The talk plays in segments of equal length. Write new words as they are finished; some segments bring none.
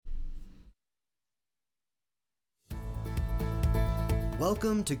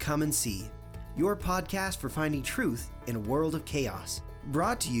Welcome to Come and See, your podcast for finding truth in a world of chaos.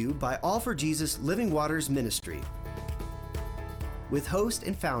 Brought to you by All for Jesus Living Waters Ministry. With host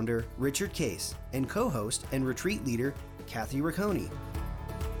and founder Richard Case and co-host and retreat leader Kathy Ricconi.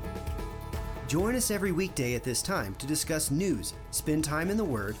 Join us every weekday at this time to discuss news, spend time in the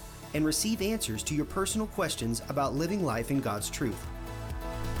Word, and receive answers to your personal questions about living life in God's truth.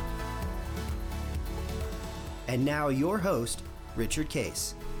 And now your host, Richard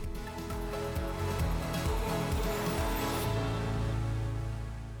Case.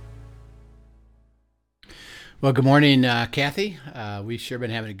 Well, good morning, Kathy. We've sure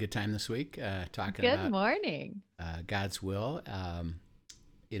been having a good time this week talking about Good morning. God's will.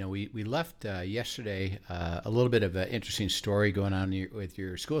 We left yesterday a little bit of an interesting story going on with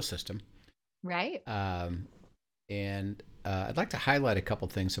your school system. Right. And I'd like to highlight a couple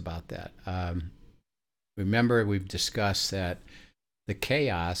things about that. Remember, we've discussed that the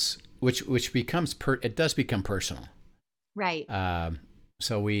chaos, which becomes it does become personal. Right.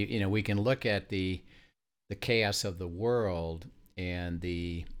 So we can look at the chaos of the world and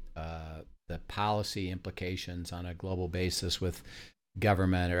the policy implications on a global basis with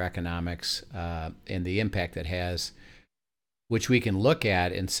government or economics and the impact it has, which we can look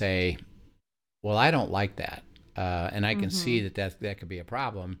at and say, well, I don't like that, and I can see that could be a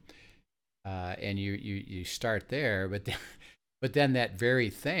problem, and you start there, but then that very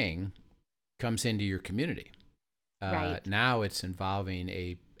thing comes into your community. Right. Now it's involving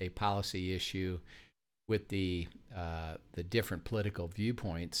a policy issue with the different political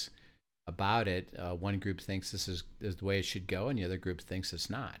viewpoints about it. One group thinks this is the way it should go, and the other group thinks it's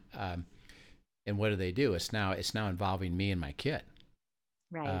not. And what do? It's now involving me and my kid.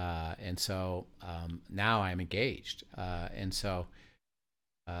 Right. And so now I'm engaged. And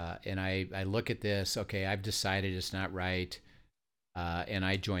I look at this. Okay, I've decided it's not right, and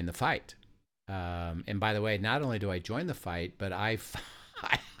I join the fight. And by the way, not only do I join the fight, but I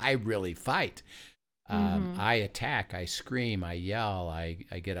really fight. I attack, I scream, I yell,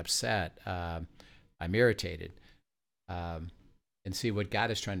 I get upset, I'm irritated. And see, what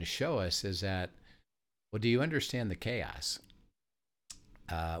God is trying to show us is that, well, do you understand the chaos?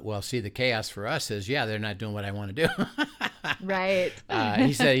 The chaos for us is, they're not doing what I want to do. Right.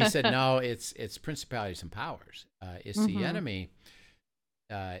 He said, no, it's principalities and powers. It's the enemy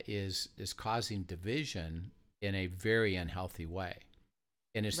is causing division in a very unhealthy way.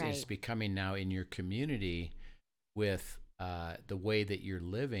 And it's becoming now in your community with the way that you're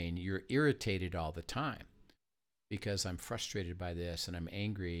living. You're irritated all the time because I'm frustrated by this, and I'm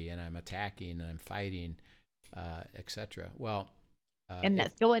angry, and I'm attacking, and I'm fighting, etc. Well, and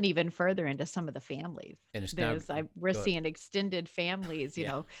that's going even further into some of the families. And it's we're seeing extended families,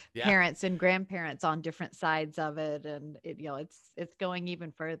 Yeah. parents and grandparents on different sides of it, and it's going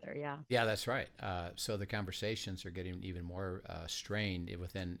even further. Yeah. Yeah, that's right. So the conversations are getting even more strained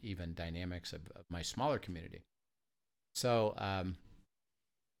within even dynamics of my smaller community. So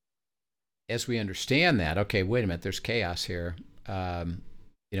as we understand that, okay, wait a minute, there's chaos here.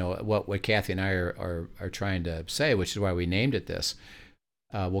 What Kathy and I are trying to say, which is why we named it this.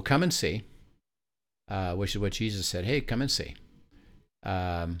 We'll come and see, which is what Jesus said. Hey, come and see.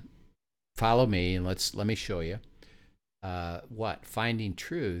 Follow me, and let me show you. Finding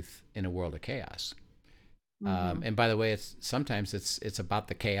truth in a world of chaos. And by the way, sometimes it's about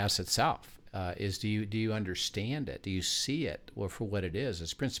the chaos itself. Do you understand it? Do you see it for what it is?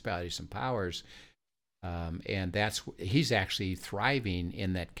 It's principalities and powers, and he's actually thriving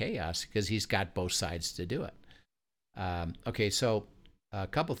in that chaos because he's got both sides to do it. Okay, so a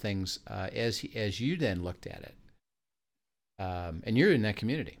couple things as you then looked at it, and you're in that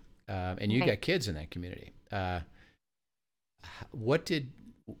community, and you got kids in that community.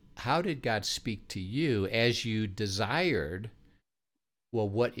 How did God speak to you as you desired? Well,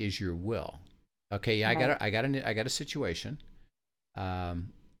 what is your will? Okay, I got a situation.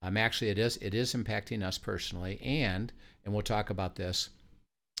 I'm actually it is impacting us personally, and we'll talk about this.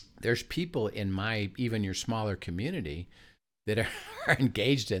 There's people in even your smaller community that are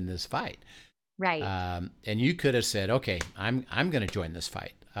engaged in this fight. Right. And you could have said, okay, I'm going to join this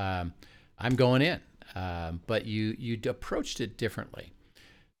fight. I'm going in. But you approached it differently.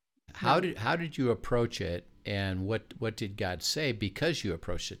 How did you approach it, and what did God say because you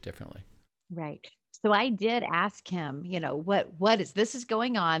approached it differently? Right. So I did ask him, what is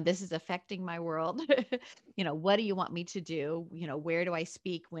going on? This is affecting my world. What do you want me to do? Where do I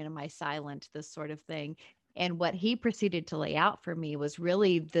speak? When am I silent? This sort of thing. And what he proceeded to lay out for me was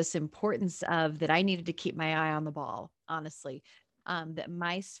really this importance of that I needed to keep my eye on the ball, honestly. That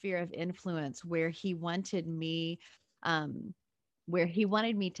my sphere of influence, where he wanted me, where he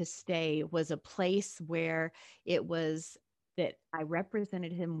wanted me to stay was a place where it was that I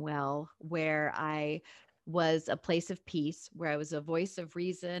represented him well, where I was a place of peace, where I was a voice of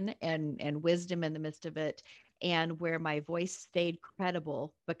reason and wisdom in the midst of it, and where my voice stayed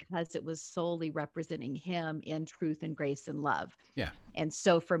credible because it was solely representing him in truth and grace and love. Yeah. And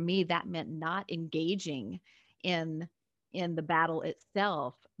so for me, that meant not engaging in the battle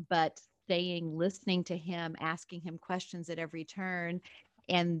itself, but staying, listening to him, asking him questions at every turn.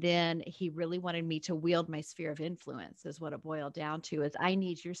 And then he really wanted me to wield my sphere of influence, is what it boiled down to, is I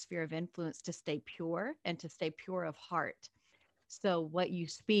need your sphere of influence to stay pure and to stay pure of heart. So what you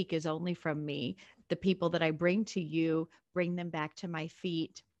speak is only from me. The people that I bring to you, bring them back to my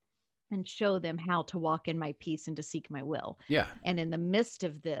feet and show them how to walk in my peace and to seek my will. Yeah. And in the midst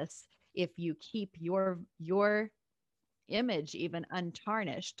of this, if you keep your image even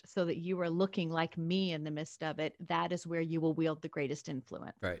untarnished so that you are looking like me in the midst of it, that is where you will wield the greatest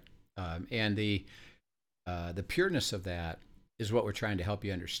influence. Right. And the pureness of that is what we're trying to help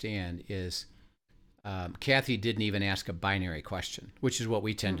you understand is Kathy didn't even ask a binary question, which is what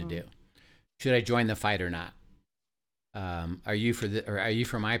we tend to do. Should I join the fight or not? Are you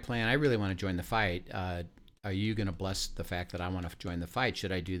for my plan? I really want to join the fight. Are you going to bless the fact that I want to join the fight?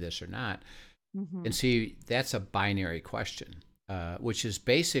 Should I do this or not? And see, that's a binary question, which is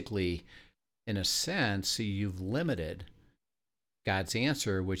basically, in a sense, you've limited God's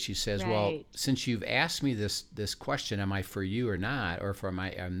answer, which he says, well, since you've asked me this question, am I for you or not, or am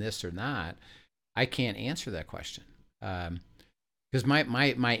I on this or not? I can't answer that question. Because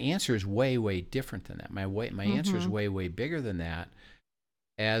my answer is way, way different than that. My answer is way, way bigger than that.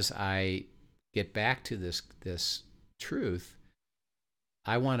 As I get back to this truth,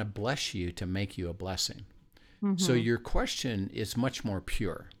 I want to bless you to make you a blessing. So your question is much more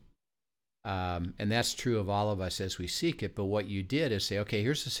pure. And that's true of all of us as we seek it. But what you did is say, okay,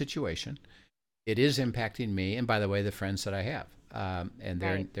 here's the situation. It is impacting me. And by the way, the friends that I have, and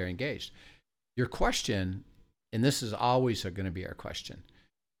they're engaged. Your question, and this is always going to be our question,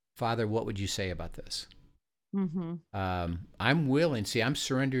 Father, what would you say about this? I'm willing, I'm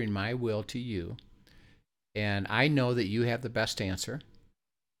surrendering my will to you. And I know that you have the best answer.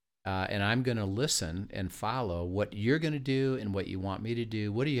 And I'm going to listen and follow what you're going to do and what you want me to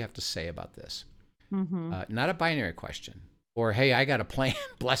do. What do you have to say about this? Not a binary question. Or, hey, I got a plan,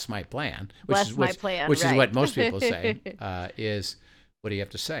 bless my plan. Which is what most people say, is, what do you have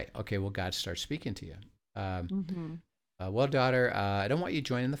to say? Okay, well, God starts speaking to you. Well, daughter, I don't want you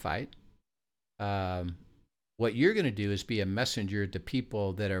joining the fight. What you're going to do is be a messenger to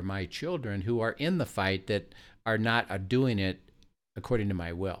people that are my children who are in the fight that are not doing it according to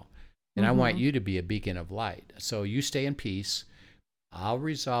my will. And I want you to be a beacon of light. So you stay in peace. I'll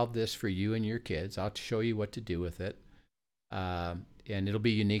resolve this for you and your kids. I'll show you what to do with it. And it'll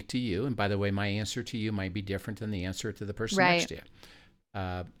be unique to you. And by the way, my answer to you might be different than the answer to the person next to you.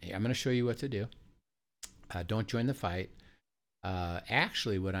 I'm going to show you what to do. Don't join the fight.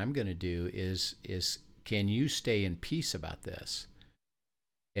 Actually, what I'm going to do is can you stay in peace about this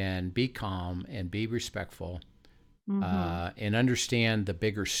and be calm and be respectful and understand the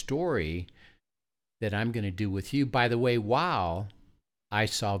bigger story that I'm going to do with you. By the way, while I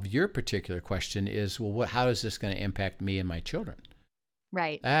solve your particular question is, well, how is this going to impact me and my children?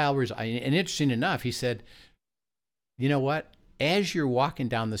 Right. And interesting enough, he said, you know what? As you're walking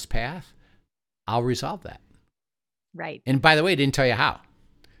down this path, I'll resolve that. Right. And by the way, he didn't tell you how.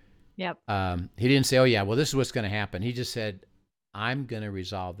 Yep. He didn't say, oh, yeah, well, this is what's going to happen. He just said, I'm going to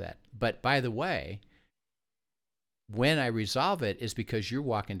resolve that. But by the way, when I resolve it is because you're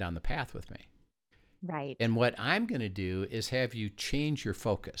walking down the path with me. Right. And what I'm going to do is have you change your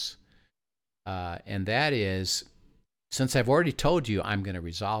focus. And that is, since I've already told you I'm going to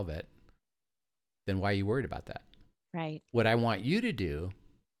resolve it, then why are you worried about that? Right. What I want you to do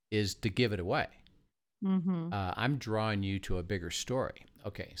is to give it away. I'm drawing you to a bigger story.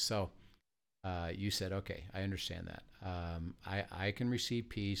 Okay, so you said, okay, I understand that. I can receive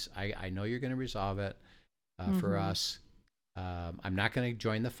peace. I know you're going to resolve it for us. I'm not going to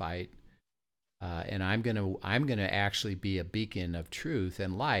join the fight, and I'm going to actually be a beacon of truth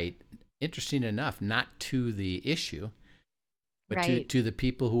and light. Interesting enough, not to the issue, but to the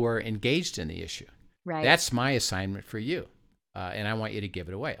people who are engaged in the issue. Right. That's my assignment for you, and I want you to give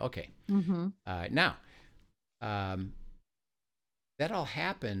it away. Okay. Now, that all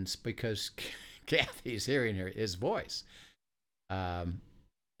happens because Kathy's hearing his voice.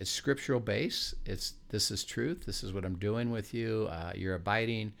 It's scriptural base. This is truth. This is what I'm doing with you. You're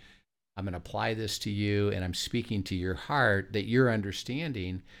abiding. I'm going to apply this to you, and I'm speaking to your heart that your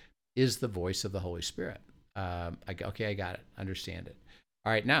understanding is the voice of the Holy Spirit. Okay, I got it. Understand it.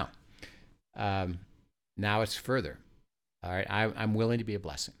 All right, now it's further. All right, I'm willing to be a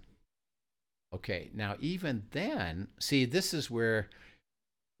blessing. Okay, now even then, see, this is where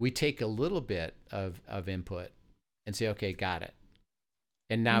we take a little bit of input and say, okay, got it.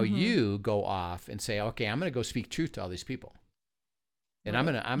 And now you go off and say, okay, I'm going to go speak truth to all these people. And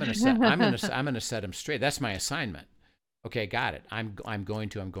Right. I'm gonna set them straight. That's my assignment. Okay, got it. I'm going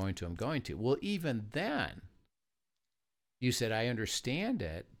to. Well, even then, you said, I understand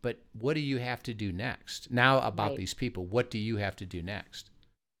it, but what do you have to do next? Now about Right. these people, what do you have to do next?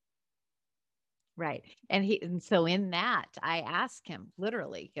 Right. And so in that, I ask him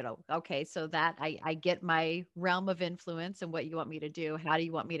literally, okay, so that I get my realm of influence and what you want me to do. How do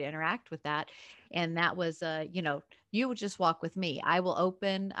you want me to interact with that? And that was, you would just walk with me. I will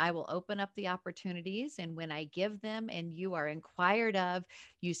open up the opportunities. And when I give them and you are inquired of,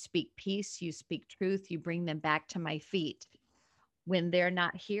 you speak peace, you speak truth, you bring them back to my feet. When they're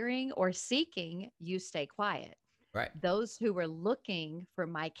not hearing or seeking, you stay quiet. Right. Those who are looking for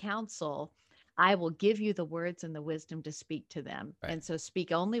my counsel, I will give you the words and the wisdom to speak to them. Right. And so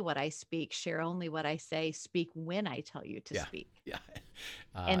speak only what I speak, share only what I say, speak when I tell you to Yeah. speak. Yeah.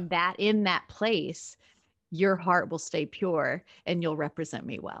 And that in that place, your heart will stay pure and you'll represent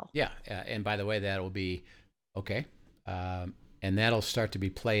me well. Yeah. And by the way, that'll be okay. And that'll start to be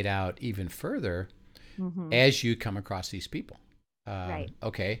played out even further as you come across these people. Right.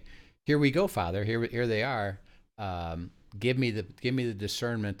 Okay. Here we go, Father. Here they are. Give me the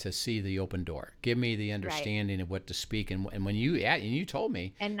discernment to see the open door. Give me the understanding of what to speak. And when you told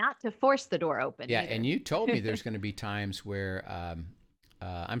me, And not to force the door open. yeah, either. and you told me there's going to be times where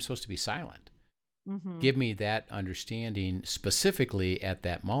I'm supposed to be silent. Give me that understanding specifically at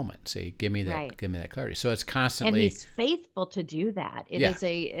that moment. Say, give me that Right. clarity. So it's And constantly, he's faithful to do that. Yeah.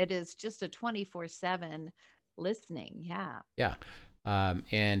 It is just a 24/7 listening. Yeah. yeah.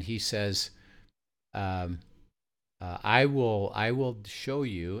 And he says, I will show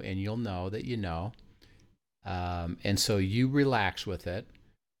you, and you'll know that you know. And so you relax with it.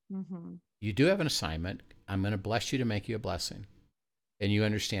 Mm-hmm. You do have an assignment. I'm going to bless you to make you a blessing, and you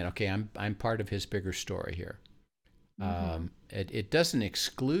understand. Okay, I'm part of his bigger story here. It doesn't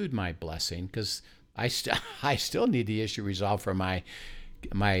exclude my blessing because I still need the issue resolved for my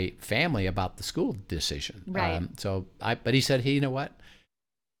family about the school decision. Right. But he said, hey, you know what?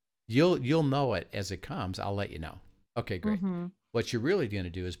 You'll know it as it comes. I'll let you know. Okay, great. What you're really going to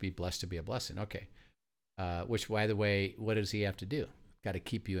do is be blessed to be a blessing. Okay. Which, by the way, what does he have to do? Got to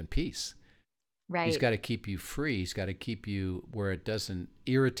keep you in peace. Right. He's got to keep you free. He's got to keep you where it doesn't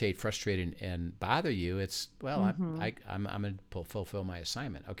irritate, frustrate, and bother you. It's, well, I'm going to fulfill my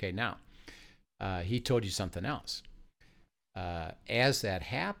assignment. Okay, now, he told you something else. As that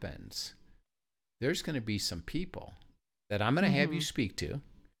happens, there's going to be some people that I'm going to have you speak to.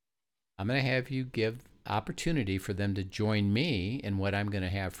 I'm going to have you give opportunity for them to join me in what I'm going to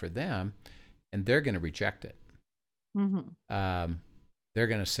have for them, and they're going to reject it. They're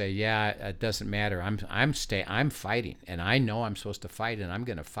going to say, yeah, it doesn't matter. I'm fighting, and I know I'm supposed to fight, and I'm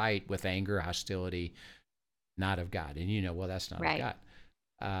going to fight with anger, hostility, not of God. And well, that's not of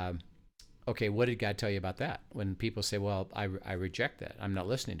God. Okay, what did God tell you about that? When people say, well, I reject that. I'm not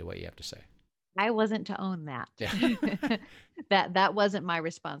listening to what you have to say. I wasn't to own that. Yeah. that wasn't my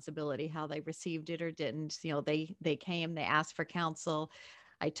responsibility, how they received it or didn't. They came, they asked for counsel.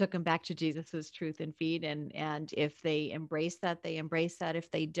 I took them back to Jesus's truth and feed. And if they embrace that, they embrace that.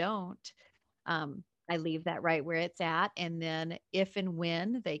 If they don't, I leave that right where it's at. And then if and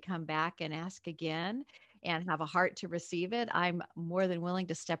when they come back and ask again and have a heart to receive it, I'm more than willing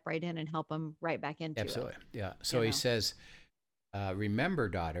to step right in and help them right back into Absolutely. it. Yeah. So he says, remember,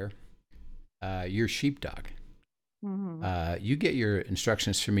 daughter, you're sheepdog. You get your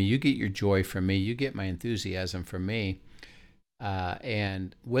instructions from me. You get your joy from me. You get my enthusiasm from me.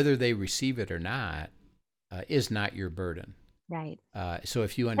 And whether they receive it or not is not your burden. Right. So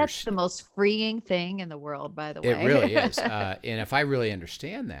if you That's understand, the most freeing thing in the world, by the way. it really is. And if I really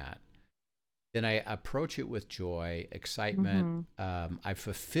understand that, then I approach it with joy, excitement. I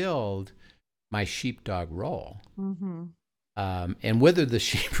fulfilled my sheepdog role. And whether the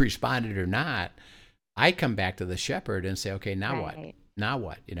sheep responded or not, I come back to the shepherd and say, okay, now what? Now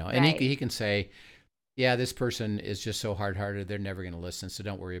what? And he can say, yeah, this person is just so hard-hearted, they're never going to listen, so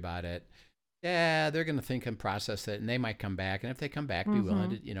don't worry about it. Yeah, they're going to think and process it, and they might come back. And if they come back, be willing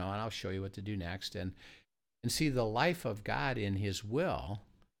to, and I'll show you what to do next. And see, the life of God in his will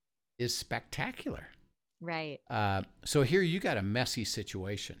is spectacular. Right. So here you got a messy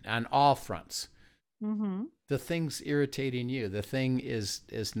situation on all fronts. Mm-hmm. The thing's irritating you. The thing is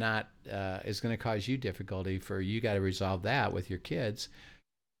not is going to cause you difficulty. For you got to resolve that with your kids.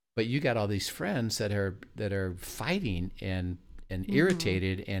 But you got all these friends that are fighting and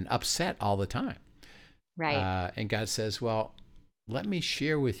irritated and upset all the time. Right. And God says, well, let me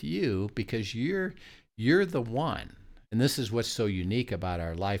share with you, because you're the one. And this is what's so unique about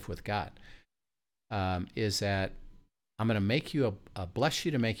our life with God, is that I'm going to make you bless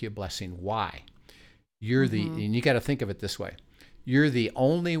you to make you a blessing. Why? You're and you got to think of it this way. You're the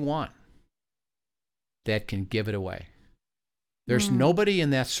only one that can give it away. There's nobody in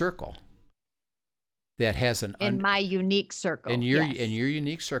that circle that has in my unique circle. In your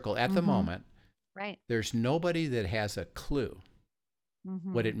unique circle at the moment. Right. There's nobody that has a clue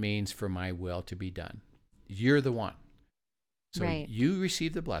what it means for my will to be done. You're the one. So you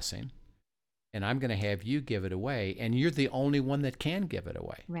receive the blessing, and I'm going to have you give it away, and you're the only one that can give it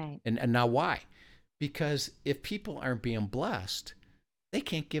away. Right. And now why? Because if people aren't being blessed, they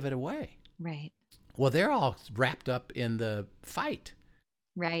can't give it away. Right. Well, they're all wrapped up in the fight.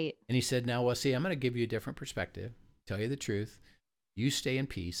 Right. And he said, now, well, see, I'm going to give you a different perspective, tell you the truth. You stay in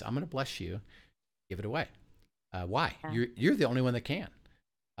peace. I'm going to bless you. Give it away. Why? Yeah. You're the only one that can.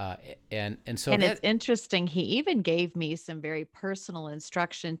 And it's interesting. He even gave me some very personal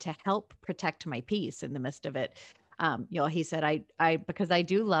instruction to help protect my peace in the midst of it. He said, I because I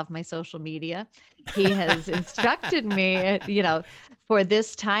do love my social media, he has instructed me, for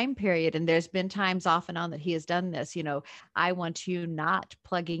this time period. And there's been times off and on that he has done this. I want you not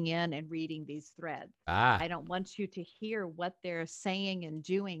plugging in and reading these threads. I don't want you to hear what they're saying and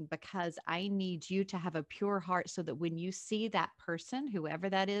doing, because I need you to have a pure heart, so that when you see that person,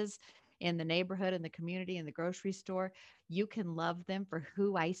 whoever that is, in the neighborhood, in the community, in the grocery store, you can love them for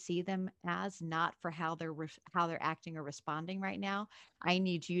who I see them as, not for how they're acting or responding right now. I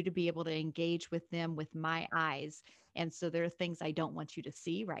need you to be able to engage with them with my eyes. And so there are things I don't want you to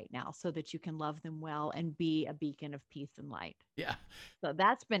see right now, so that you can love them well and be a beacon of peace and light. Yeah. So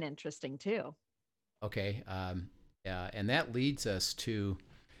that's been interesting too. Okay. And that leads us to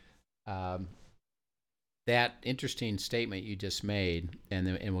that interesting statement you just made,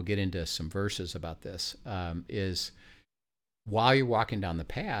 and we'll get into some verses about this, is while you're walking down the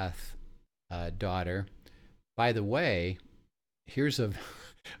path, daughter, by the way, here's a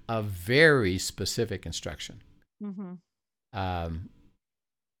very specific instruction. And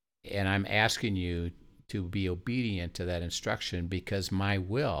I'm asking you to be obedient to that instruction, because my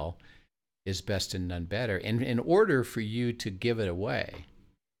will is best and none better. And in order for you to give it away,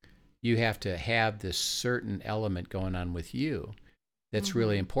 you have to have this certain element going on with you that's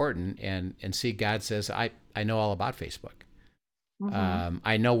really important. And see, God says, I know all about Facebook.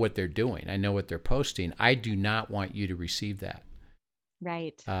 I know what they're doing. I know what they're posting. I do not want you to receive that.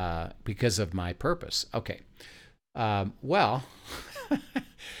 Right. Because of my purpose. Okay. Well,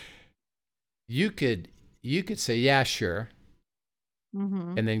 you could say, yeah, sure.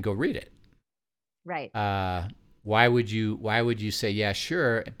 And then go read it. Right. Why would you say, yeah,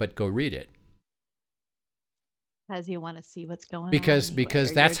 sure, but go read it? Because you want to see what's going on.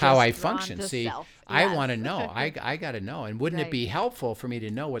 Because that's how I function. See, self. I want to know. I got to know. And wouldn't it be helpful for me to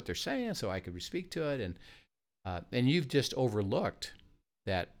know what they're saying, so I could speak to it? And you've just overlooked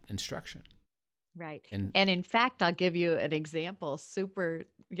that instruction. Right. And in fact, I'll give you an example, super,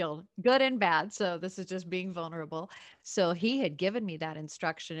 good and bad. So this is just being vulnerable. So he had given me that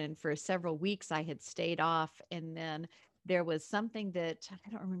instruction, and for several weeks I had stayed off. And then there was something that I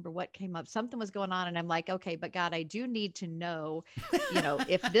don't remember what came up. Something was going on, and I'm like, okay, but God, I do need to know,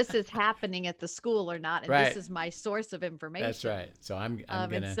 if this is happening at the school or not. And this is my source of information. That's right. So I'm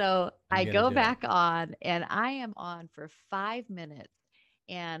gonna. And so I go back on, and I am on for 5 minutes,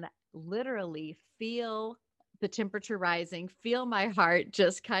 and literally feel the temperature rising, feel my heart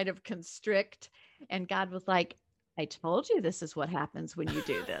just kind of constrict. And God was like, I told you this is what happens when you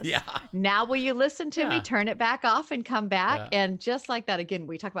do this. Yeah. Now will you listen to me, turn it back off and come back? Yeah. And just like that, again,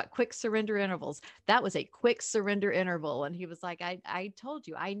 we talk about quick surrender intervals. That was a quick surrender interval. And he was like, I told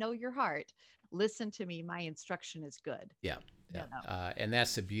you, I know your heart. Listen to me. My instruction is good. Yeah. And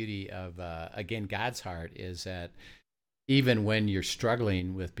that's the beauty of, again, God's heart, is that even when you're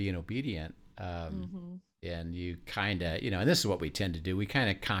struggling with being obedient, and you kind of, and this is what we tend to do, we kind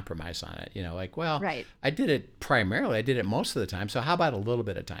of compromise on it, like, well, I did it most of the time, so how about a little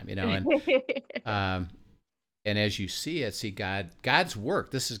bit of time, and as you see God's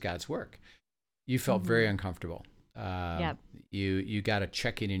work, this is God's work. You felt very uncomfortable. You got a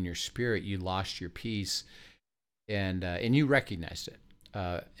checking in your spirit, you lost your peace, and you recognized it.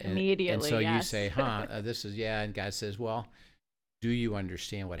 Immediately. And so you say, this is, and God says, well, do you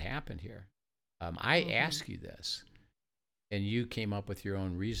understand what happened here? I ask you this, and you came up with your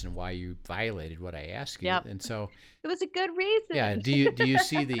own reason why you violated what I asked you. Yep. And so It was a good reason. yeah, do you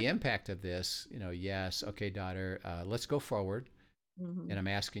see the impact of this? Yes, okay, daughter, let's go forward. And I'm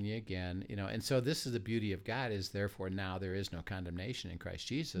asking you again, and so this is the beauty of God, is therefore now there is no condemnation in Christ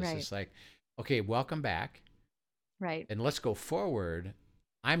Jesus. Right. It's like, okay, welcome back. Right. And let's go forward.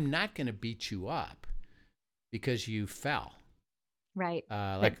 I'm not going to beat you up because you fell. Right.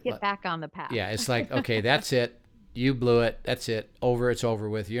 Like get back on the path. Yeah, it's like, okay, that's it. You blew it. That's it. It's over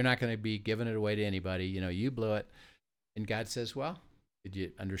with. You're not going to be giving it away to anybody. You blew it. And God says, well, did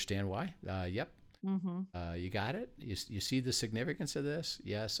you understand why? Yep. You got it? You see the significance of this?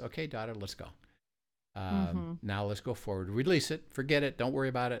 Yes. Okay, daughter, let's go. Now let's go forward. Release it. Forget it. Don't worry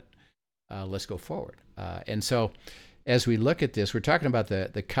about it. Let's go forward. And so as we look at this, we're talking about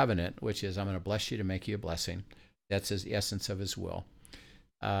the covenant, which is, I'm going to bless you to make you a blessing. That's the essence of his will.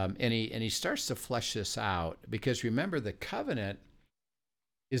 And he starts to flesh this out, because remember, the covenant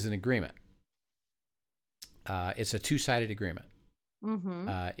is an agreement. It's a two-sided agreement.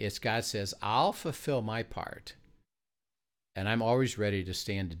 It's God says, I'll fulfill my part, and I'm always ready to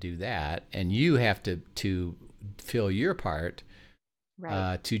stand to do that. And you have to fill your part,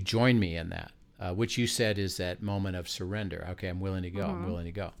 to join me in that, which you said is that moment of surrender. Okay, I'm willing to go. I'm willing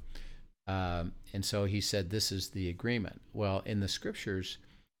to go. And so he said, this is the agreement. Well, in the scriptures,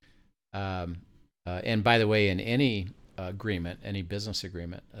 and by the way, in any agreement, any business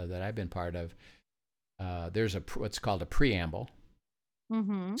agreement that I've been part of, there's what's called a preamble,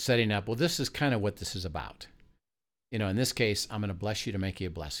 setting up, well, this is kind of what this is about. In this case, I'm going to bless you to make you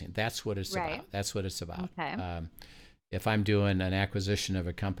a blessing. That's what it's about. That's what it's about. Okay. If I'm doing an acquisition of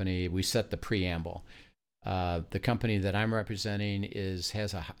a company, we set the preamble. The company that I'm representing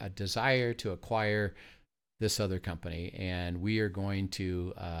has a desire to acquire this other company, and we are going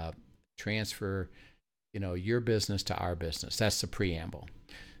to transfer, your business to our business. That's the preamble.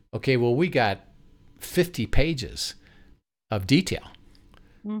 Okay, well, we got 50 pages of detail.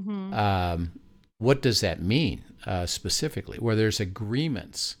 What does that mean specifically? Where there's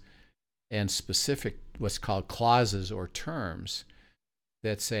agreements and specific, what's called clauses or terms,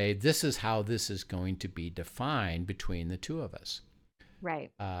 that say this is how this is going to be defined between the two of us. Right.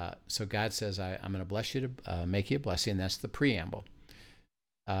 So God says, I'm going to bless you to make you a blessing. That's the preamble.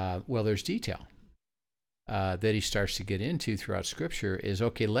 Well, there's detail that he starts to get into throughout Scripture. Is,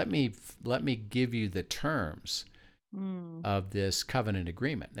 okay, let me give you the terms of this covenant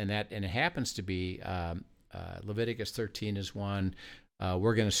agreement, and it happens to be Leviticus 13 is one.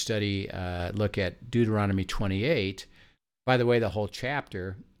 We're going to study, look at Deuteronomy 28. By the way, the whole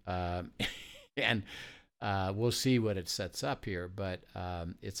chapter, and we'll see what it sets up here, but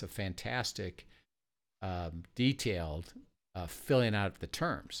it's a fantastic, detailed filling out the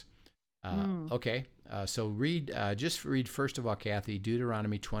terms. Okay, so just read first of all, Kathy,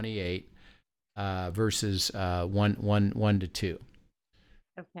 Deuteronomy 28, verses 1 to 2.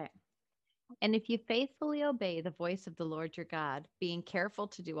 Okay. And if you faithfully obey the voice of the Lord your God, being careful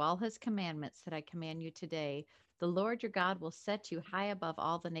to do all his commandments that I command you today, the Lord your God will set you high above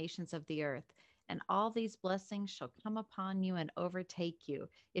all the nations of the earth, and all these blessings shall come upon you and overtake you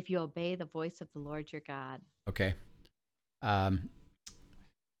if you obey the voice of the Lord your God. Okay. In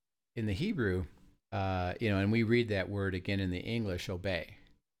the Hebrew, and we read that word again in the English, obey.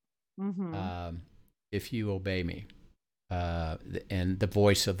 If you obey me, and the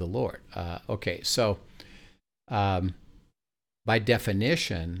voice of the Lord. Okay, so by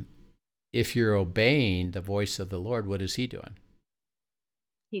definition, if you're obeying the voice of the Lord, what is he doing?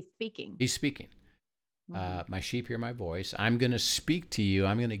 He's speaking. He's speaking. My sheep hear my voice. I'm going to speak to you.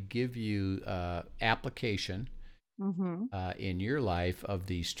 I'm going to give you application in your life of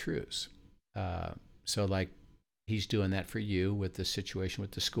these truths. So like he's doing that for you with the situation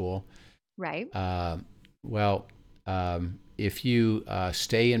with the school. Right. If you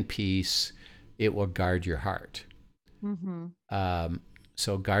stay in peace, it will guard your heart.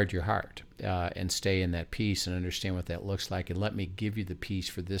 So guard your heart and stay in that peace and understand what that looks like, and let me give you the peace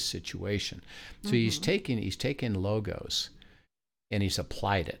for this situation. So he's taken logos and he's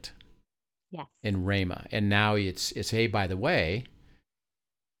applied it. Yes. In Rhema, and now it's hey, by the way,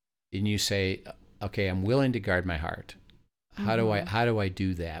 and you say, okay, I'm willing to guard my heart. How do I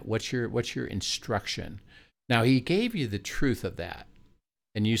do that? What's your instruction? Now he gave you the truth of that,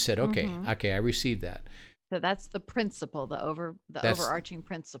 and you said, okay, I received that. So that's the principle, the overarching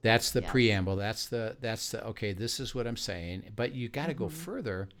principle. That's the preamble. That's the okay, this is what I'm saying. But you got to go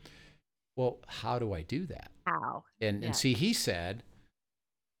further. Well, how do I do that? How? And see, he said,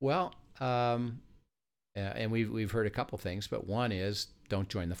 well, and we've heard a couple things, but one is don't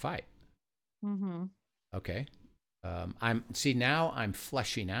join the fight. Mm-hmm. Okay. Now I'm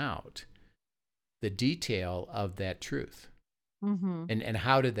fleshing out the detail of that truth. Mm-hmm. And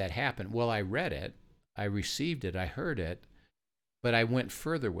how did that happen? Well, I read it, I received it, I heard it, but I went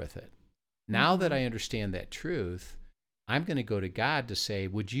further with it. Now that Mm-hmm. I understand that truth, I'm going to go to God to say,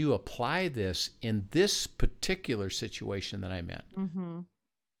 would you apply this in this particular situation that I'm in? Mm-hmm.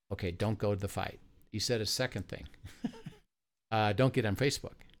 Okay, don't go to the fight. He said a second thing. Don't get on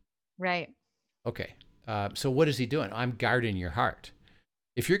Facebook. Right. Okay. So what is he doing? I'm guarding your heart.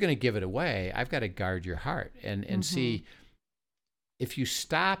 If you're going to give it away, I've got to guard your heart and Mm-hmm. see if you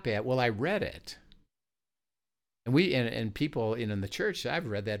stop at, well, I read it. And people in the church, I've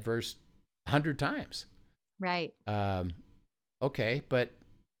read that verse 100 times. Right. Okay, but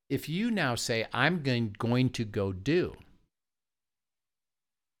if you now say, I'm going to go do,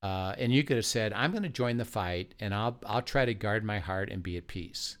 and you could have said, I'm going to join the fight and I'll try to guard my heart and be at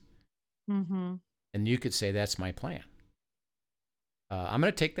peace. Mm-hmm. And you could say, that's my plan. I'm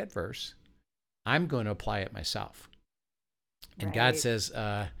going to take that verse. I'm going to apply it myself. And Right. God says,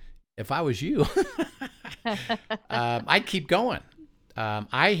 if I was you, I'd keep going.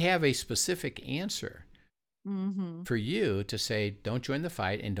 I have a specific answer Mm-hmm. for you to say, don't join the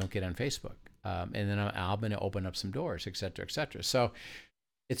fight and don't get on Facebook. And then I'm going to open up some doors, et cetera, et cetera. So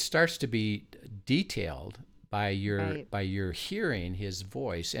it starts to be detailed by your hearing his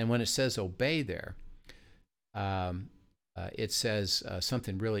voice. And when it says obey there, it says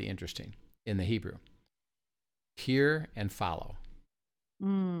something really interesting in the Hebrew. Hear and follow.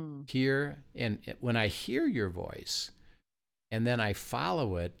 Hear, and when I hear your voice and then I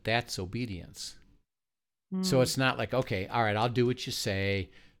follow it, that's obedience. So it's not like, okay, all right, I'll do what you say.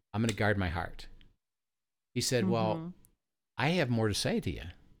 I'm going to guard my heart. He said, well, I have more to say to you.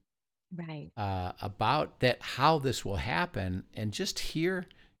 Right. About that, how this will happen, and just hear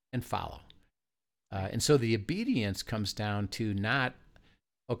and follow. And so the obedience comes down to not,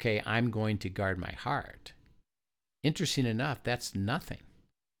 okay, I'm going to guard my heart. Interesting enough, that's nothing.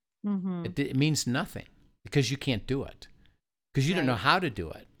 Mm-hmm. It means nothing because you can't do it, because you don't know how to do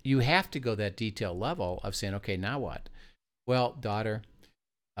it. You have to go that detailed level of saying, okay, now what? Well, daughter,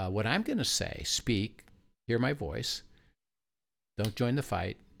 what I'm going to say, speak, hear my voice, don't join the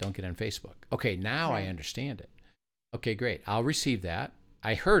fight, don't get on Facebook. Okay, now I understand it. Okay, great. I'll receive that.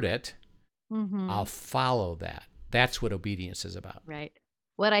 I heard it. Mm-hmm. I'll follow that. That's what obedience is about. Right.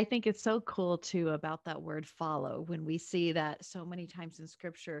 What I think is so cool too about that word follow, when we see that so many times in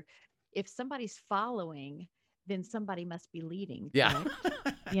scripture, if somebody's following, then somebody must be leading, Yeah.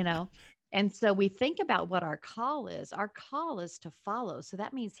 correct? And so we think about what our call is. Our call is to follow. So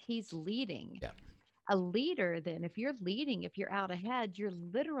that means he's leading. Yeah. A leader, then, if you're leading, if you're out ahead, you're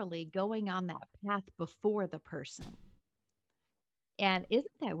literally going on that path before the person. And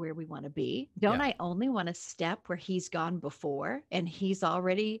isn't that where we want to be? Don't Yeah. I only want to step where he's gone before and he's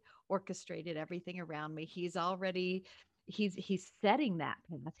already orchestrated everything around me? He's setting that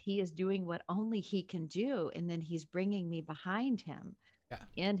path. He is doing what only he can do. And then he's bringing me behind him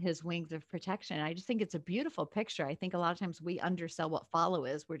in his wings of protection. I just think it's a beautiful picture. I think a lot of times we undersell what follow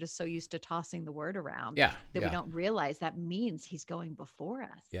is. We're just so used to tossing the word around that we don't realize that means he's going before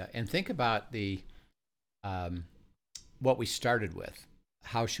us. Yeah. And think about what we started with.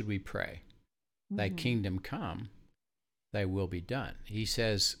 How should we pray? Thy kingdom come, thy will be done. He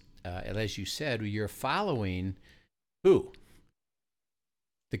says, as you said, you're following who?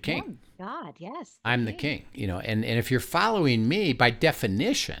 The king. Oh, God, yes. I'm the king, and if you're following me, by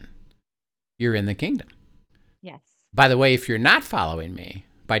definition, you're in the kingdom. Yes. By the way, if you're not following me,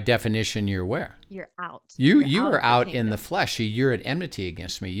 by definition, you're where? You're out. You are out in the flesh. You're at enmity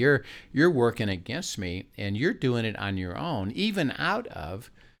against me. You're working against me, and you're doing it on your own, even out of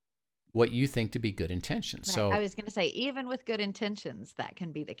what you think to be good intentions. Right. So I was going to say, even with good intentions, that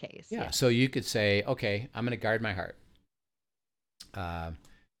can be the case. Yeah. So you could say, okay, I'm going to guard my heart.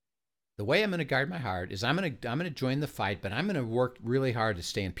 The way I'm going to guard my heart is I'm going to join the fight, but I'm going to work really hard to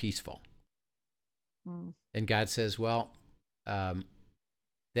stay peaceful. And God says, well,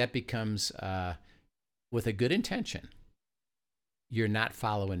 that becomes with a good intention. You're not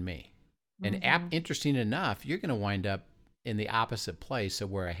following me. And interesting enough, you're going to wind up in the opposite place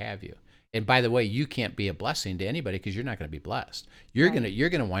of where I have you. And by the way, you can't be a blessing to anybody because you're not going to be blessed. You're going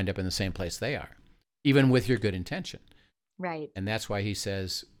to wind up in the same place they are, even with your good intention. Right. And that's why he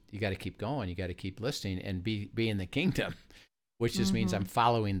says you got to keep going. You got to keep listening and be in the kingdom, which just means I'm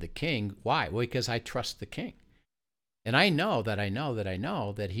following the king. Why? Well, because I trust the king. And I know that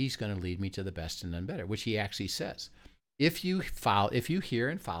he's going to lead me to the best and none better, which he actually says. If you hear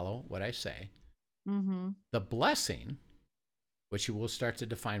and follow what I say, the blessing which we'll start to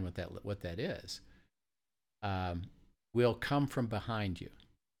define what that is, will come from behind you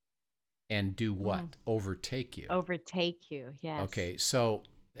and do what? Overtake you. Overtake you. Yes. Okay, so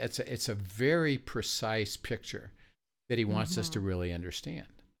it's a very precise picture that he wants us to really understand.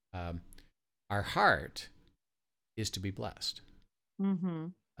 Our heart is to be blessed.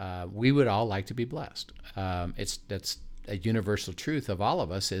 We would all like to be blessed. That's a universal truth of all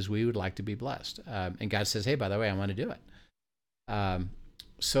of us, is we would like to be blessed. And God says, hey, by the way, I want to do it.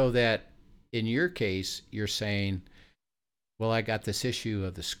 So that in your case, you're saying, well, I got this issue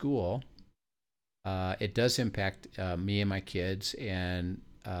of the school. It does impact me and my kids, and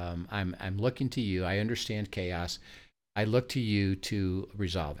I'm looking to you. I understand chaos. I look to you to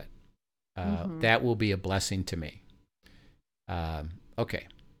resolve it. That will be a blessing to me. Okay.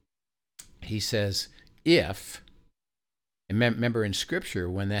 He says, if, and remember in Scripture,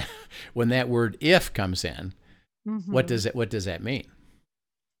 when that word "if" comes in, what does that mean?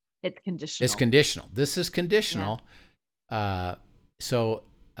 It's conditional. It's conditional. This is conditional. Yeah. So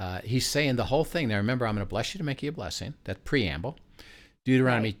he's saying the whole thing. Now remember, I'm going to bless you to make you a blessing. That preamble.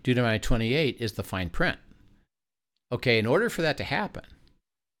 Deuteronomy 28 is the fine print. Okay, in order for that to happen,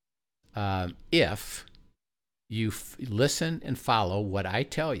 if you listen and follow what I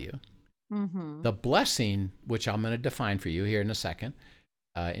tell you, the blessing, which I'm going to define for you here in a second,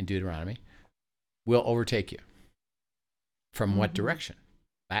 in Deuteronomy, will overtake you. From what direction?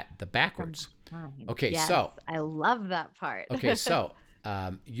 The backwards. Okay, yes, so I love that part. Okay, so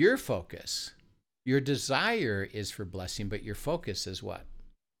your focus, your desire is for blessing, but your focus is what?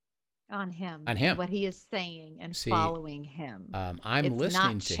 On him. On him. What he is saying and following him. I'm listening to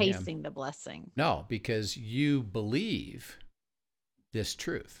him. It's not chasing the blessing. No, because you believe this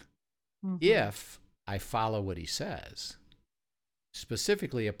truth. If I follow what he says,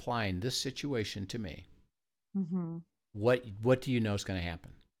 specifically applying this situation to me, what do you know is going to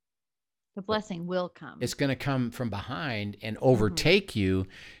happen? The blessing will come. It's going to come from behind and overtake you.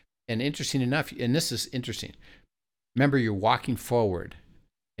 And interesting enough, and this is interesting, remember, you're walking forward,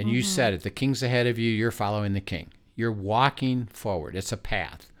 and you said it, the king's ahead of you, you're following the king. You're walking forward. It's a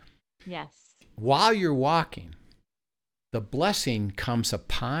path. Yes. While you're walking, the blessing comes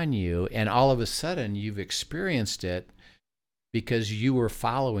upon you, and all of a sudden you've experienced it because you were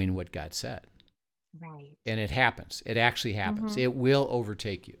following what God said. Right. And it happens. It actually happens. It will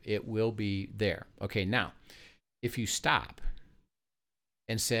overtake you. It will be there. Okay, now, if you stop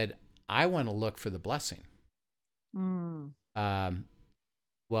and said, I want to look for the blessing,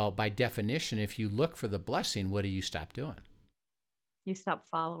 well, by definition, if you look for the blessing, what do you stop doing? You stop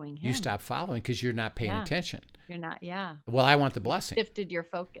following him. You stop following because you're not paying attention. You're not, Well, I want the blessing. Shifted your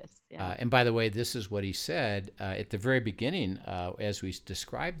focus. Yeah. And by the way, this is what he said at the very beginning, as we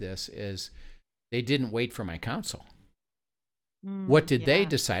described this, is they didn't wait for my counsel. What did they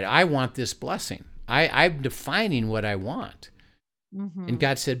decide? I want this blessing. I'm defining what I want. And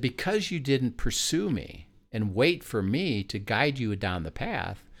God said, because you didn't pursue me and wait for me to guide you down the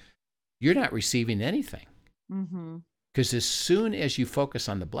path, you're not receiving anything. Because as soon as you focus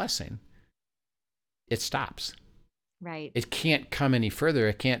on the blessing, it stops. Right. It can't come any further.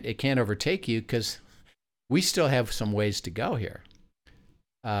 It can't overtake you, because we still have some ways to go here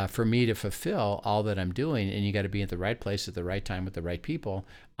for me to fulfill all that I'm doing. And you got to be at the right place at the right time with the right people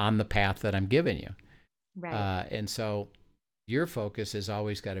on the path that I'm giving you. Right. And so your focus has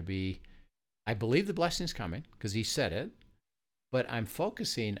always got to be, I believe the blessing's coming because he said it, but I'm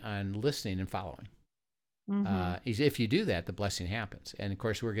focusing on listening and following. If you do that, the blessing happens. And of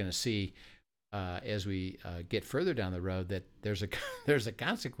course, we're going to see as we get further down the road that there's a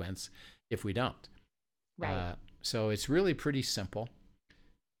consequence if we don't. Right. So it's really pretty simple.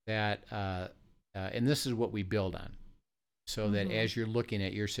 That and this is what we build on, so that as you're looking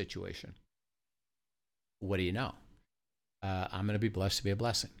at your situation, what do you know? I'm going to be blessed to be a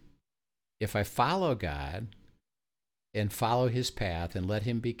blessing. If I follow God and follow his path and let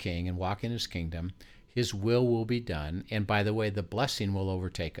him be king and walk in his kingdom, his will be done. And by the way, the blessing will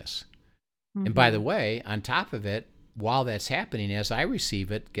overtake us. And by the way, on top of it, while that's happening, as I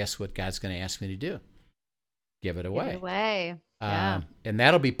receive it, guess what God's going to ask me to do? Give it away. Give it away. Yeah. And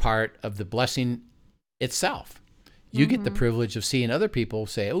that'll be part of the blessing itself. You get the privilege of seeing other people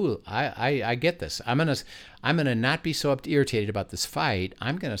say, "Oh, I get this. I'm gonna not be so irritated about this fight.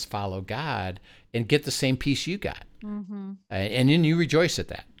 I'm gonna follow God and get the same peace you got." And then you rejoice at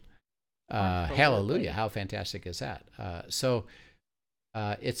that. Hallelujah! How fantastic is that? So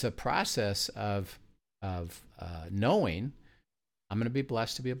it's a process of knowing I'm going to be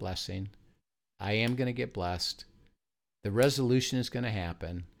blessed to be a blessing. I am going to get blessed. The resolution is going to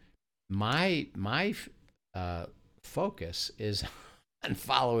happen. My focus is on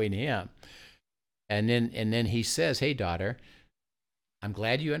following him. And then he says, hey, daughter, I'm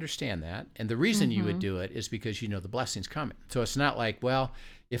glad you understand that. And the reason you would do it is because you know the blessing's coming. So it's not like, well,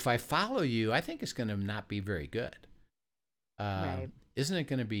 if I follow you, I think it's going to not be very good. Right. Isn't it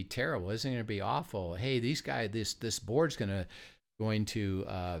going to be terrible? Isn't it going to be awful? Hey, these guys, this board's going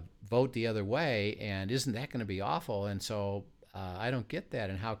to vote the other way, and isn't that going to be awful? And so I don't get that,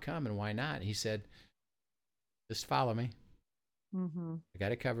 and how come, and why not? And he said, just follow me. I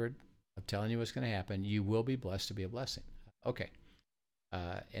got it covered. I'm telling you what's going to happen. You will be blessed to be a blessing. Okay.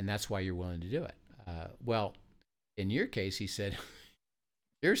 And that's why you're willing to do it. Well, in your case, he said,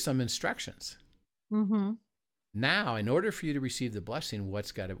 here's some instructions. Now, in order for you to receive the blessing,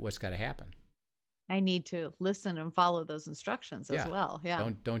 what's got to happen? I need to listen and follow those instructions as well. Yeah.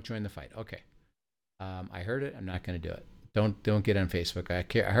 Don't join the fight. Okay. I heard it. I'm not going to do it. Don't get on Facebook.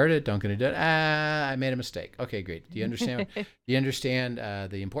 I heard it. Don't going to do it. I made a mistake. Okay, great. Do you understand? Do you understand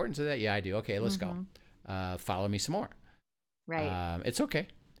the importance of that? Yeah, I do. Okay, let's go. Follow me some more. Right. It's okay.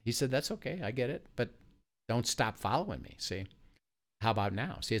 He said, that's okay. I get it. But don't stop following me. See? How about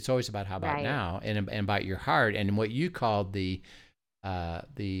now? See, it's always about how about now and about your heart. And what you called the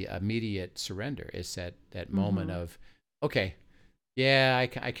immediate surrender is that moment of, okay, yeah,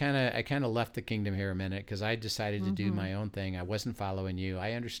 I kind of left the kingdom here a minute because I decided to do my own thing. I wasn't following you.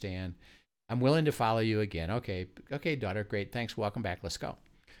 I understand. I'm willing to follow you again. Okay, daughter, great. Thanks. Welcome back. Let's go.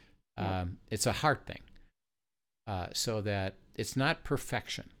 Yep. It's a heart thing. So that it's not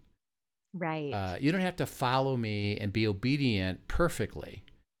perfection. Right. You don't have to follow me and be obedient perfectly.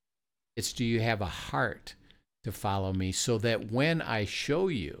 It's, do you have a heart to follow me so that when I show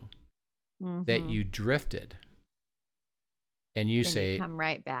you that you drifted and you say, come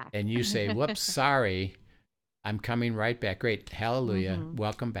right back. and you say, whoops, sorry, I'm coming right back. Great. Hallelujah.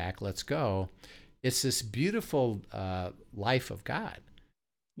 Welcome back. Let's go. It's this beautiful life of God.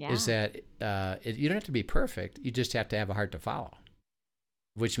 Yeah. Is that you don't have to be perfect. You just have to have a heart to follow,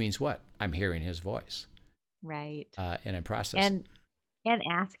 which means what? I'm hearing his voice. Right. And I'm processing. And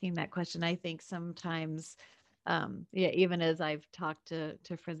asking that question, I think sometimes, even as I've talked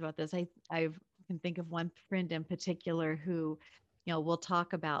to friends about this, I can think of one friend in particular who, we'll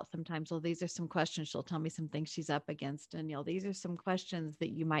talk about sometimes, well, these are some questions. She'll tell me some things she's up against. And, these are some questions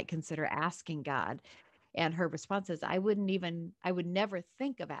that you might consider asking God. And her response is, I would never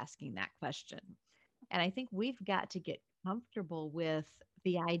think of asking that question. And I think we've got to get comfortable with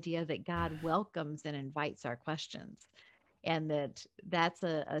the idea that God welcomes and invites our questions, and that's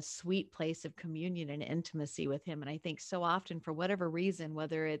a sweet place of communion and intimacy with him. And I think so often, for whatever reason,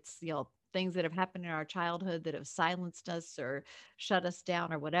 whether it's, things that have happened in our childhood that have silenced us or shut us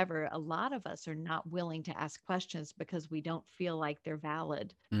down or whatever, a lot of us are not willing to ask questions because we don't feel like they're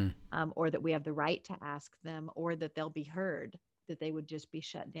valid, or that we have the right to ask them, or that they'll be heard, that they would just be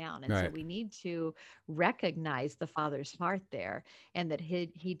shut down. And so we need to recognize the Father's heart there, and that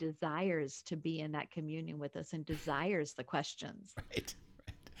he desires to be in that communion with us and desires the questions. Right.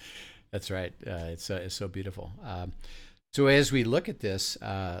 That's right. It's so beautiful. So as we look at this,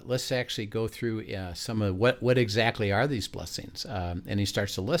 let's actually go through some of what exactly are these blessings, and he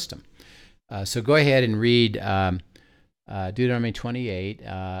starts to list them. So go ahead and read Deuteronomy 28,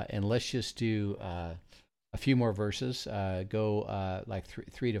 and let's just do a few more verses. Go like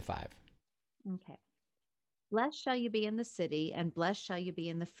 3 to 5. Okay. Blessed shall you be in the city, and blessed shall you be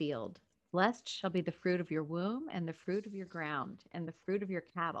in the field. Blessed shall be the fruit of your womb, and the fruit of your ground, and the fruit of your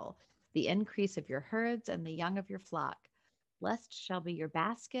cattle, the increase of your herds, and the young of your flock. Blessed shall be your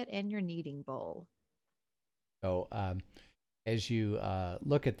basket and your kneading bowl. So as you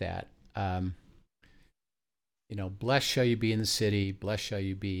look at that, blessed shall you be in the city, blessed shall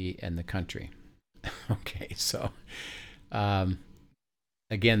you be in the country. Okay, so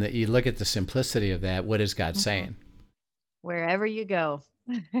again, you look at the simplicity of that. What is God saying? Wherever you go.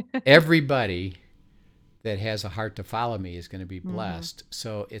 Everybody that has a heart to follow me is going to be blessed.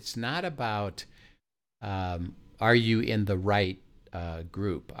 So it's not about are you in the right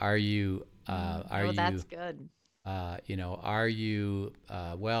group? Are you? That's good. Are you?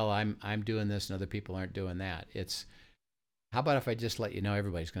 Well, I'm doing this, and other people aren't doing that. It's how about if I just let you know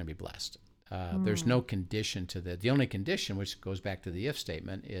everybody's going to be blessed? There's no condition to that. The only condition, which goes back to the if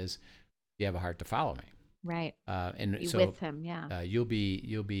statement, is you have a heart to follow me. Right. And be so with him, yeah. You'll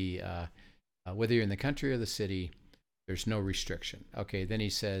be whether you're in the country or the city, there's no restriction. Okay. Then he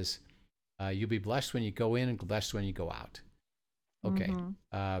says, you'll be blessed when you go in and blessed when you go out. Okay.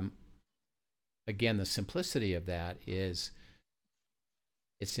 Again, the simplicity of that is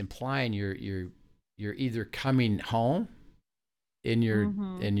it's implying you're either coming home and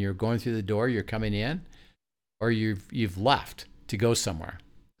you're going through the door, you're coming in, or you've left to go somewhere.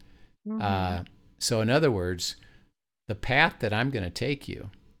 Mm-hmm. So in other words, the path that I'm going to take you,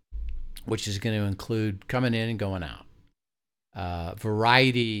 which is going to include coming in and going out,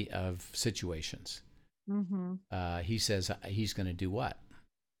 variety of situations. Mm-hmm. He says he's going to do what?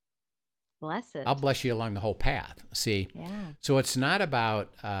 Bless it. I'll bless you along the whole path. See? Yeah. So it's not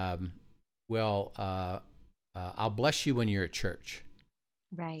about, I'll bless you when you're at church,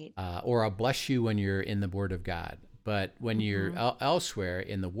 Right. or I'll bless you when you're in the Word of God. But when you're Mm-hmm. elsewhere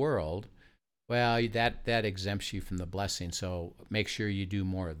in the world, well, that exempts you from the blessing. So make sure you do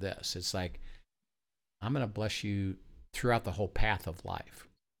more of this. It's like, I'm going to bless you throughout the whole path of life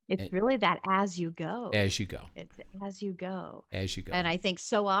It's really that as you go. as you go, It's as you go. as you go. And I think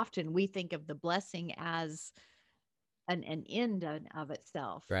so often we think of the blessing as an end of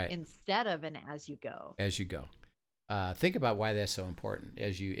itself Right. instead of an as you go. As you go. Think about why that's so important.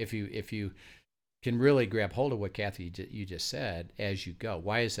 If you can really grab hold of what Kathy you just said, as you go.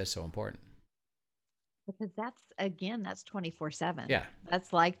 Why is that so important? Because that's 24/7. Yeah.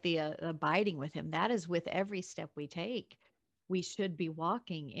 That's like the abiding with him. That is with every step we take. We should be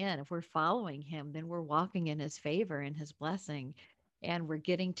walking in. If we're following him, then we're walking in his favor and his blessing, and we're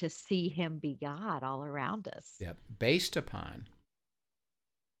getting to see him be God all around us. Yeah. Based upon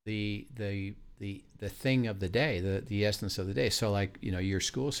the thing of the day, the essence of the day. So like, your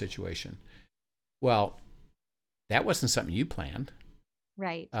school situation. Well, that wasn't something you planned.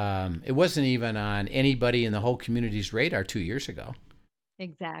 Right. It wasn't even on anybody in the whole community's radar 2 years ago.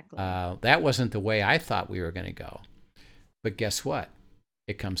 Exactly. That wasn't the way I thought we were going to go. But guess what?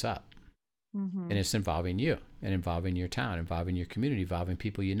 It comes up. Mm-hmm. And it's involving you and involving your town, involving your community, involving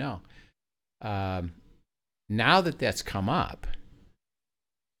people you know. Now that that's come up,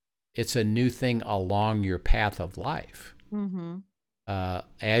 it's a new thing along your path of life. Mm-hmm.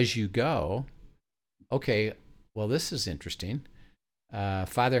 As you go, okay, well, this is interesting.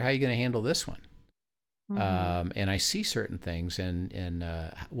 Father, how are you going to handle this one? Mm-hmm. And I see certain things, and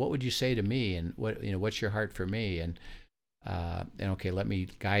what would you say to me? And what's your heart for me? And okay, let me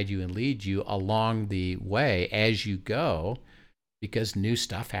guide you and lead you along the way as you go, because new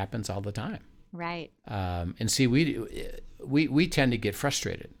stuff happens all the time. Right. And see, we tend to get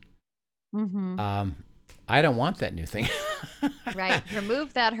frustrated. Mm-hmm. I don't want that new thing. Right.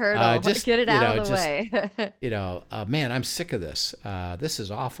 Remove that hurdle. Just get it out of the way. Man, I'm sick of this. This is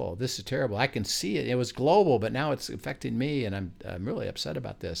awful. This is terrible. I can see it. It was global, but now it's affecting me, and I'm really upset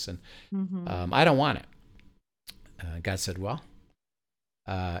about this. And Mm-hmm. I don't want it. God said, well,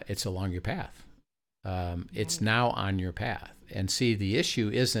 it's along your path. It's Right. now on your path. And see, the issue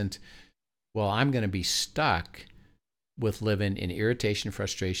isn't, well, I'm going to be stuck with living in irritation,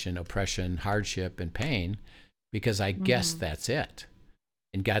 frustration, oppression, hardship, and pain, because I guess Mm-hmm. that's it.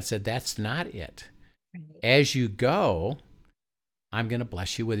 And God said, that's not it. Right. As you go, I'm going to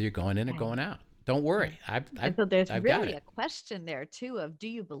bless you whether you're going in or Right. going out. Don't worry. And so there's I've got really it. a question there too of, do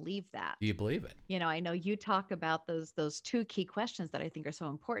you believe that? Do you believe it? I know you talk about those two key questions that I think are so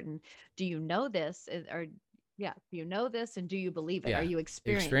important. Do you know this? Do you know this, and do you believe it? Yeah. Are you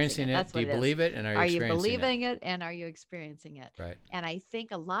experiencing it? That's Do what you it is. believe it? And Are you experiencing it? believing it, and are you experiencing it? Right. And I think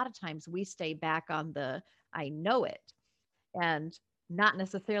a lot of times we stay back on the I know it, and not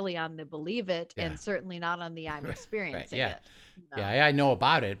necessarily on the believe it, Yeah. and certainly not on the I'm Right. experiencing Yeah. it. Yeah, I know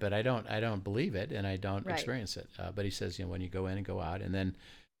about it, but I don't believe it, and I don't Right. experience it. But he says, when you go in and go out, and then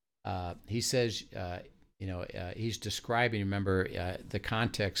he says, he's describing. Remember, the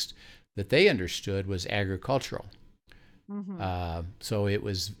context that they understood was agricultural. Mm-hmm. So it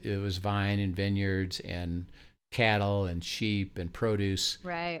was vine and vineyards and cattle and sheep and produce,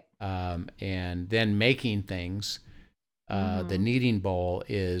 Right. and then making things. The Mm-hmm. kneading bowl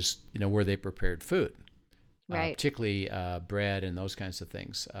is where they prepared food. Right. Particularly bread and those kinds of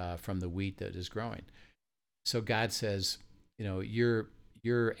things from the wheat that is growing. So God says,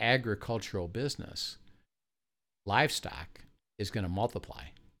 your agricultural business, livestock, is going to multiply.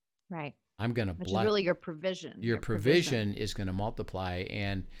 Right. I'm going to Which bless. is really your provision. Your provision is going to multiply,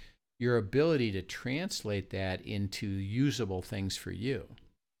 and your ability to translate that into usable things for you,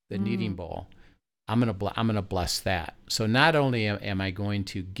 the kneading bowl. I'm going to bless that. So not only am I going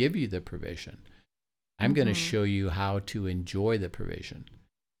to give you the provision, I'm going to show you how to enjoy the provision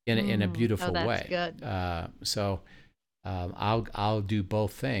in a beautiful way. Good. So I'll do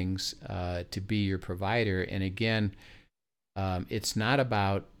both things to be your provider. And again, it's not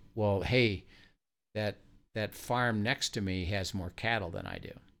about, well, hey, that farm next to me has more cattle than I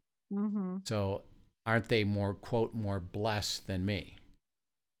do. Mm-hmm. So aren't they more, quote, more blessed than me?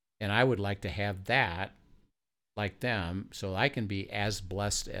 And I would like to have that like them, so I can be as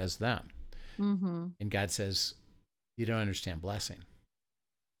blessed as them. Mm-hmm. And God says, you don't understand blessing.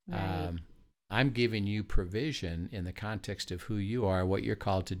 Right. I'm giving you provision in the context of who you are, what you're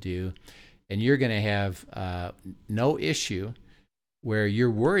called to do, and you're going to have no issue where you're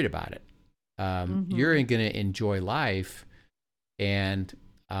worried about it. You're Mm-hmm. going to enjoy life, and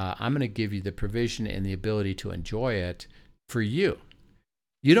I'm going to give you the provision and the ability to enjoy it for you.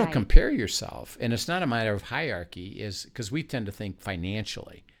 You don't Right. compare yourself, and it's not a matter of hierarchy, is because we tend to think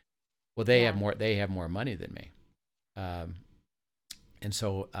financially. Well, they have Yeah. more. They have more money than me, and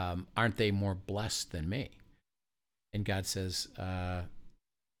so aren't they more blessed than me? And God says,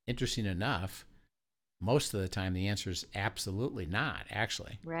 interesting enough, most of the time the answer is absolutely not,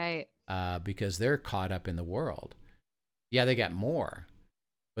 actually, Right. because they're caught up in the world. Yeah, they got more,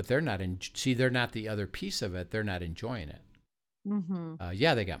 but they're not in. See, they're not the other piece of it. They're not enjoying it. Mm-hmm.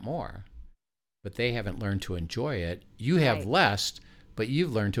 Yeah, they got more, but they haven't learned to enjoy it. You have Right. less, but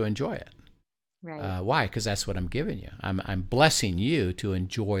you've learned to enjoy it. Right. Why? Because that's what I'm giving you. I'm blessing you to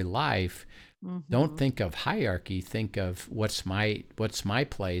enjoy life. Don't Mm-hmm. think of hierarchy. Think of what's my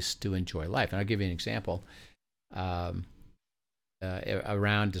place to enjoy life. And I'll give you an example. Um,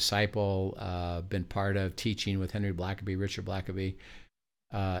 Around Disciple, been part of teaching with Henry Blackaby, Richard Blackaby,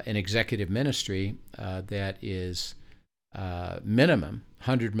 an executive ministry that is minimum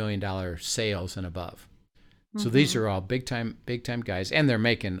 $100 million sales and above. So these Mm-hmm. are all big time guys, and they're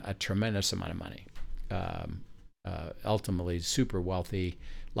making a tremendous amount of money. Ultimately, super wealthy,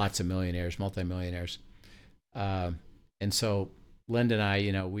 lots of millionaires, multimillionaires. And so Linda and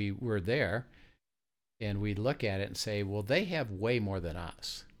I, we were there, and we look at it and say, well, they have way more than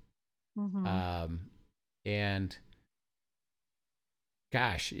us. Mm-hmm. And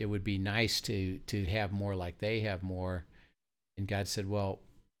gosh, it would be nice to have more like they have more. And God said, well,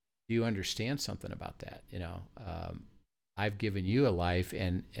 do you understand something about that? I've given you a life,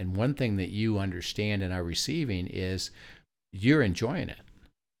 and one thing that you understand and are receiving is you're enjoying it.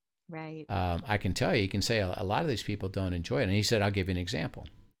 Right. I can tell you, can say a lot of these people don't enjoy it. And he said, I'll give you an example.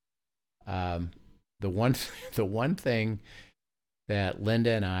 The one thing that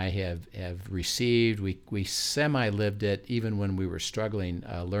Linda and I have received, we semi lived it even when we were struggling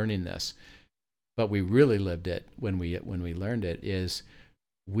learning this, but we really lived it when we learned it, is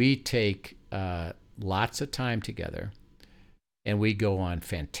we take lots of time together, and we go on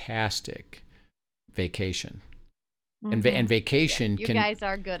fantastic vacation. And Mm-hmm. Yeah. vacation You can guys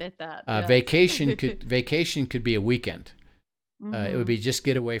are good at that. Yes. vacation could be a weekend. It would Mm-hmm. be just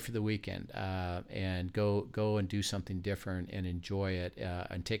get away for the weekend and go and do something different and enjoy it,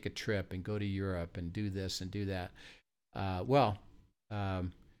 and take a trip and go to Europe and do this and do that. Well,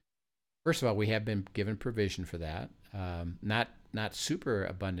 first of all, we have been given provision for that. Not super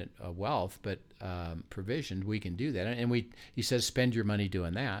abundant wealth, but provision. We can do that, and he says spend your money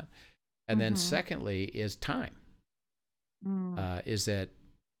doing that. And then Mm-hmm. secondly is time. Mm. Is that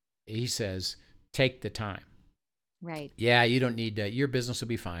he says take the time. Right. Yeah, you don't need your business will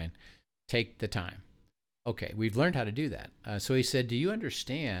be fine. Take the time. Okay, we've learned how to do that. So he said, do you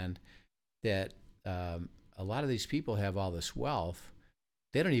understand that a lot of these people have all this wealth?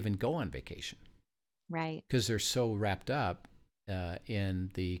 They don't even go on vacation Right. because they're so wrapped up in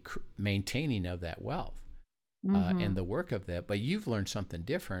the maintaining of that wealth Mm-hmm. and the work of that. But you've learned something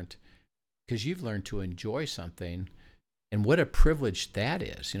different because you've learned to enjoy something. And what a privilege that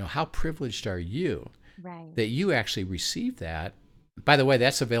is. How privileged are you Right. that you actually receive that? By the way,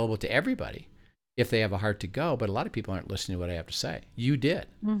 that's available to everybody if they have a heart to go, but a lot of people aren't listening to what I have to say. You did.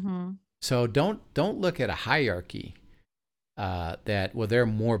 Mm-hmm. So don't look at a hierarchy that, well, they're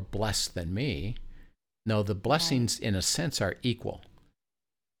more blessed than me. No, the blessings in a sense are equal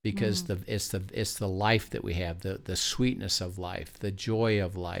because Mm. it's the life that we have, the sweetness of life, the joy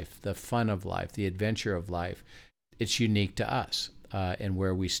of life, the fun of life, the adventure of life. It's unique to us and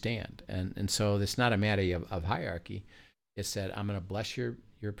where we stand. And so it's not a matter of hierarchy. It's that I'm going to bless your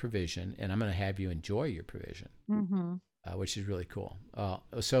provision, and I'm going to have you enjoy your provision, Mm-hmm. which is really cool.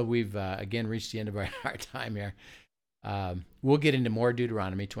 So we've, again, reached the end of our time here. We'll get into more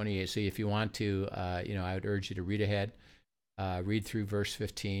Deuteronomy 28. So if you want to, I would urge you to read ahead, read through verse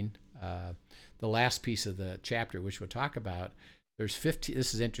 15. The last piece of the chapter, which we'll talk about, there's 15.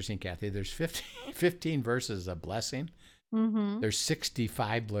 This is interesting, Kathy. There's 15 verses of blessing. Mm-hmm. There's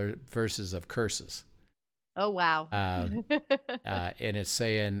 65 verses of curses. Oh, wow. And it's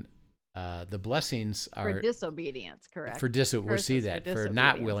saying the blessings are For disobedience, correct? for we'll see Curses that for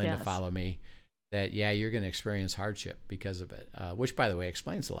not disobedience, willing to yes. follow me, that you're going to experience hardship because of it, which, by the way,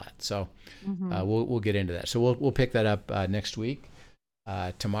 explains a lot. So Mm-hmm. we'll get into that. So we'll pick that up next week.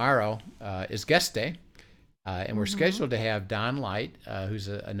 Tomorrow is guest day, And we're scheduled to have Don Light, who's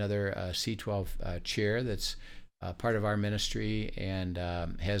another C12 chair that's part of our ministry and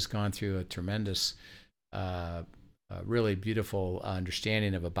has gone through a tremendous, really beautiful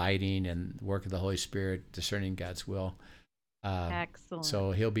understanding of abiding and work of the Holy Spirit, discerning God's will. Excellent.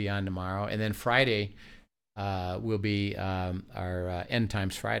 So he'll be on tomorrow. And then Friday will be our End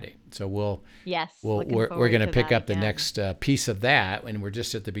Times Friday. So we're going to pick up the next piece of that, and we're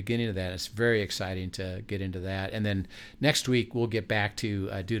just at the beginning of that. It's very exciting to get into that. And then next week we'll get back to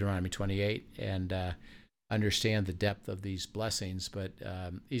Deuteronomy 28 and understand the depth of these blessings. But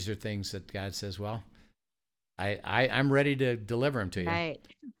these are things that God says, well, I'm ready to deliver them to you. Right.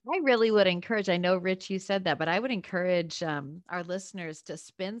 I really would encourage, I know, Rich, you said that, but I would encourage our listeners to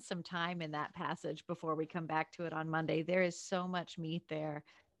spend some time in that passage before we come back to it on Monday. There is so much meat there.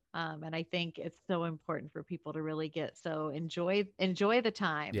 And I think it's so important for people to really enjoy the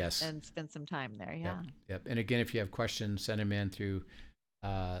time. Yes. And spend some time there. Yeah. Yep. And again, if you have questions, send them in through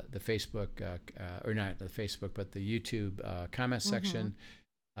the Facebook, or not the Facebook, but the YouTube comment section.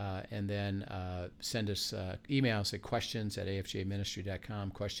 And then send us emails at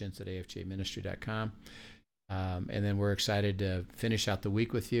questions@afjministry.com, questions@afjministry.com. And then we're excited to finish out the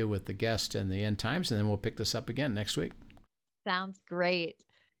week with you with the guest and the End Times, and then we'll pick this up again next week. Sounds great.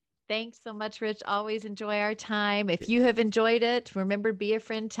 Thanks so much, Rich. Always enjoy our time. If you have enjoyed it, remember, be a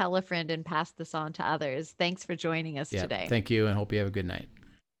friend, tell a friend, and pass this on to others. Thanks for joining us today. Thank you, and hope you have a good night.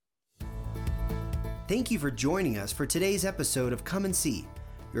 Thank you for joining us for today's episode of Come and See,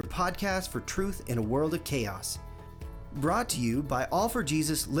 your podcast for truth in a world of chaos. Brought to you by All for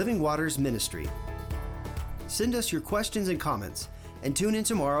Jesus Living Waters Ministry. Send us your questions and comments, and tune in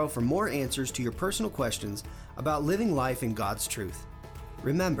tomorrow for more answers to your personal questions about living life in God's truth.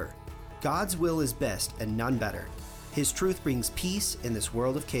 Remember, God's will is best and none better. His truth brings peace in this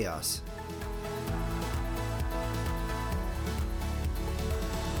world of chaos.